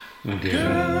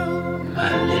Girl,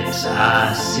 my lips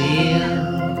are sealed.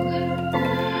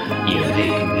 You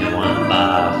make me want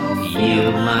barf.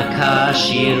 Yield my car,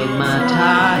 shield my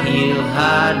tie, heel,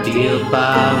 high deal,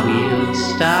 bar wheel,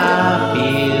 stop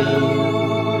you.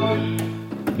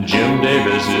 Jim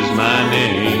Davis is my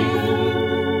name.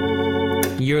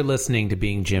 You're listening to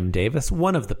Being Jim Davis,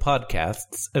 one of the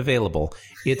podcasts available.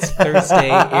 It's Thursday,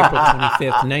 April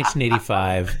 25th,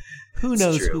 1985. Who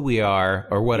knows who we are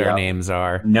or what our names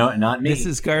are? No, not me. This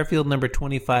is Garfield number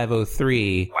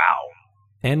 2503. Wow.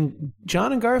 And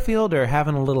John and Garfield are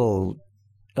having a little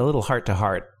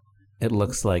heart-to-heart, it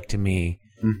looks like to me.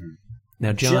 Mm-hmm.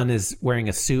 Now, John is wearing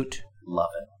a suit. Love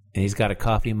it. And he's got a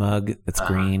coffee mug that's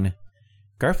green.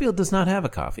 Garfield does not have a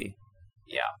coffee.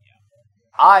 Yeah.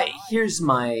 Here's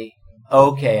my...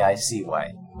 Okay, I see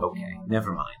why. Okay,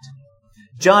 never mind.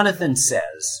 Jonathan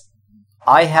says,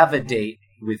 I have a date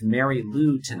with Mary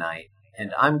Lou tonight,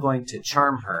 and I'm going to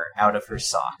charm her out of her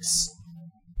socks.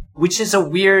 Which is a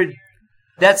weird...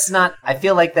 I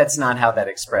feel like that's not how that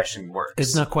expression works.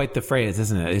 It's not quite the phrase,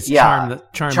 isn't it? It's charm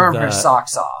charm her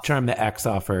socks off. Charm the X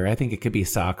off her. I think it could be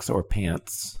socks or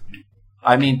pants.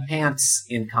 I mean, pants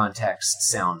in context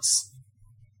sounds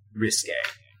risque.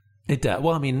 It does.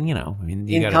 Well, you got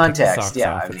to take the socks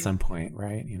off at some point,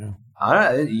 right? I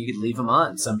don't know. You could leave them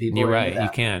on. Some people You're are right. into that. You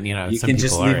can. You some can people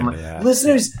just are leave them into on. that.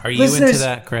 Listeners, are you into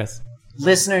that, Chris?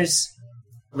 Listeners,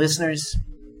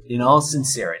 in all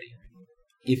sincerity,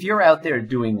 if you're out there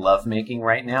doing lovemaking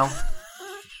right now,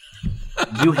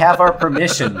 you have our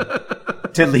permission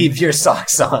to leave your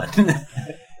socks on.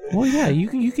 Well, yeah,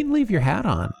 you can leave your hat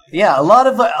on. Yeah,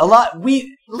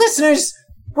 listeners,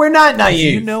 we're not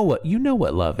naive. You know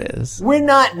what love is. We're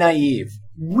not naive.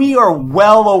 We are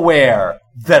well aware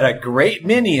that a great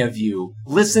many of you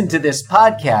listen to this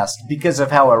podcast because of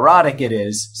how erotic it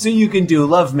is, so you can do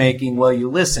lovemaking while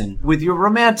you listen with your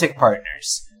romantic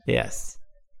partners. Yes.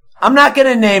 I'm not going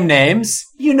to name names.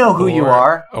 You know who you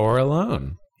are. Or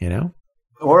alone,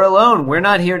 Or alone. We're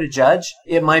not here to judge.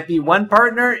 It might be one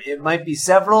partner. It might be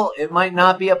several. It might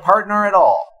not be a partner at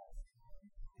all.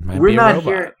 We're not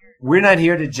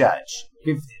here to judge.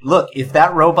 If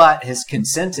that robot has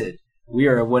consented, we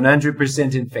are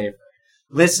 100% in favor.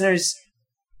 Listeners,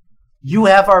 you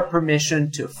have our permission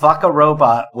to fuck a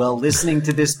robot while listening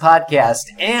to this podcast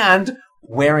and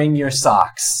wearing your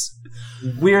socks.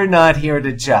 We're not here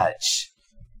to judge.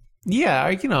 Yeah,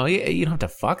 you don't have to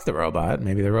fuck the robot.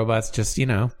 Maybe the robot's just,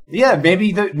 Yeah,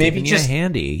 maybe just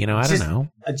handy. I don't know.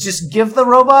 Just give the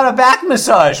robot a back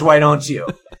massage. Why don't you?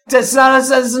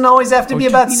 Doesn't always have to be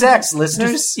about sex,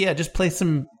 listeners. Just play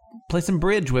some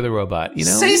bridge with a robot.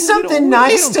 Say something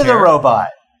nice to the robot.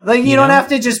 Like you don't have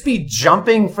to just be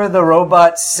jumping for the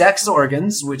robot's sex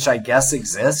organs, which I guess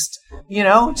exist.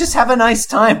 Just have a nice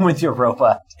time with your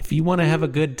robot. If you want to have a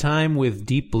good time with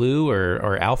Deep Blue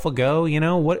or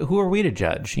AlphaGo, who are we to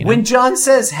judge? When John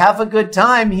says have a good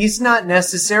time, he's not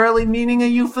necessarily meaning a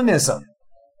euphemism.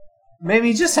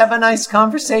 Maybe just have a nice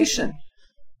conversation.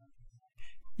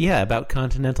 Yeah, about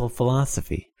continental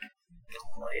philosophy.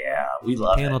 Oh, yeah, we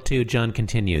love Panel 2, John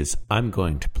continues, I'm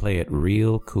going to play it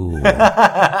real cool.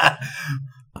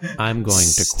 I'm going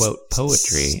to quote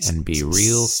poetry and be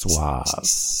real suave.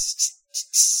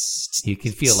 You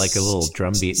can feel like a little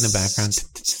drum beat in the background.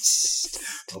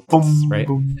 Right?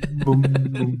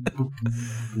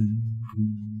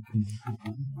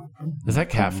 Is that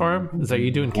Cat Farm? Is that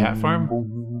you doing Cat Farm?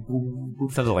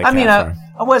 Sounded like Cat Farm.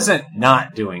 I wasn't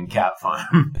not doing Cat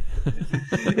Farm.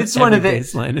 It's one of the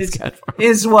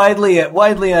is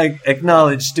widely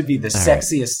acknowledged to be the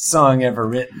sexiest song ever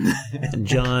written. And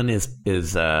John is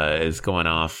going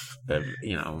off.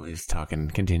 He's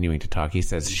continuing to talk. He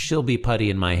says, "She'll be putty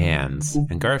in my hands."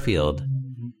 And Garfield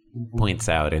points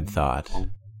out in thought,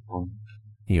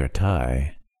 "Your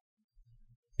tie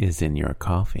is in your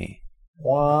coffee."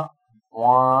 Wah,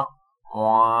 wah,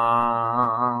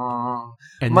 wah.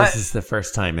 And this is the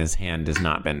first time his hand has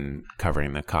not been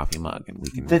covering the coffee mug, and we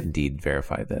can indeed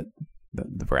verify that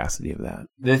the veracity of that.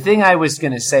 The thing I was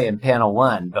going to say in panel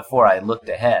 1 before I looked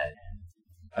ahead,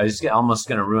 I was almost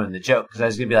going to ruin the joke because I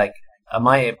was going to be like,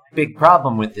 my big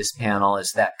problem with this panel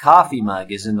is that coffee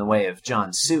mug is in the way of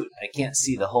John's suit. I can't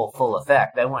see the whole full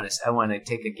effect. I want to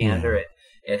take a gander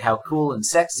at how cool and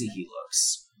sexy he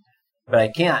looks. But I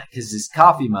can't because his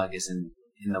coffee mug is in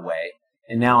the way.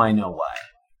 And now I know why.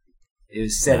 It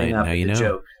was setting up the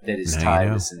joke that his tie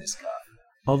was in his coffee.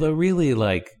 Although really,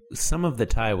 some of the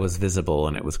tie was visible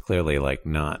and it was clearly,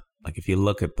 not... if you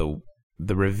look at the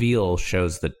reveal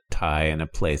shows the tie in a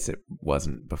place it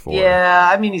wasn't before.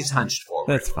 Yeah, he's hunched forward.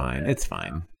 That's fine. It's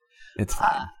fine. It's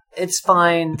fine. It's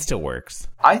fine. It still works.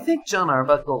 I think Jon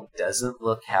Arbuckle doesn't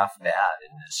look half bad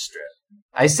in this strip.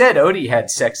 I said Odie had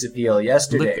sex appeal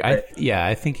yesterday. Look,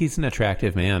 I think he's an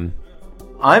attractive man.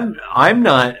 I'm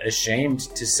not ashamed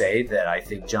to say that I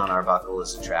think Jon Arbuckle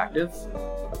is attractive.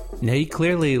 No, he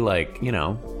clearly,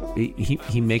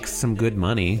 he makes some good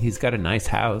money. He's got a nice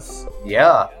house.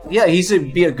 Yeah,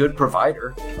 he'd be a good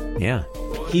provider. Yeah.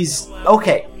 He's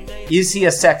okay. Is he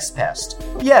a sex pest?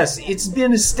 Yes, it's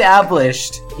been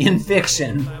established in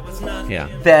fiction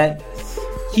that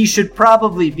he should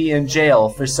probably be in jail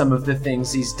for some of the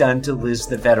things he's done to Liz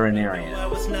the veterinarian.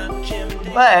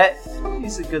 But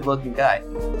he's a good-looking guy.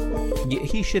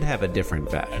 He should have a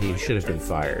different vet. He should have been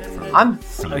fired.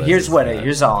 Here's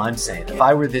all I'm saying. If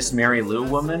I were this Mary Lou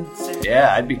woman,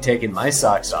 I'd be taking my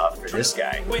socks off for this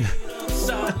guy.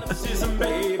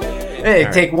 Hey,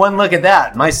 right. Take one look at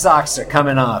that. My socks are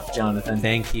coming off, Jonathan.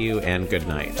 Thank you and good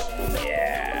night.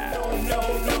 Yeah.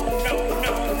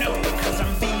 Cause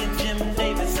I'm being Jim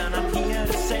Davis and I'm here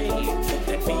to say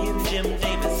that being Jim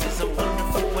Davis is a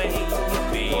wonderful way to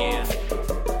be.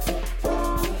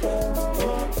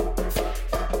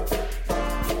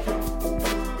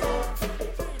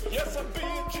 Yes, I'm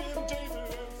being Jim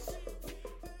Davis.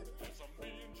 Yes, I'm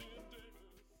being Jim Davis.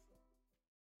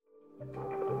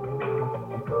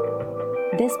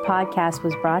 This podcast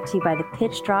was brought to you by the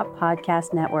Pitch Drop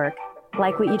Podcast Network.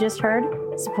 Like what you just heard?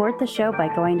 Support the show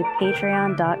by going to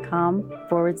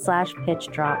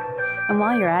patreon.com/pitchdrop. And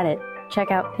while you're at it, check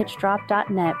out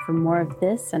pitchdrop.net for more of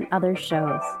this and other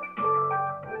shows.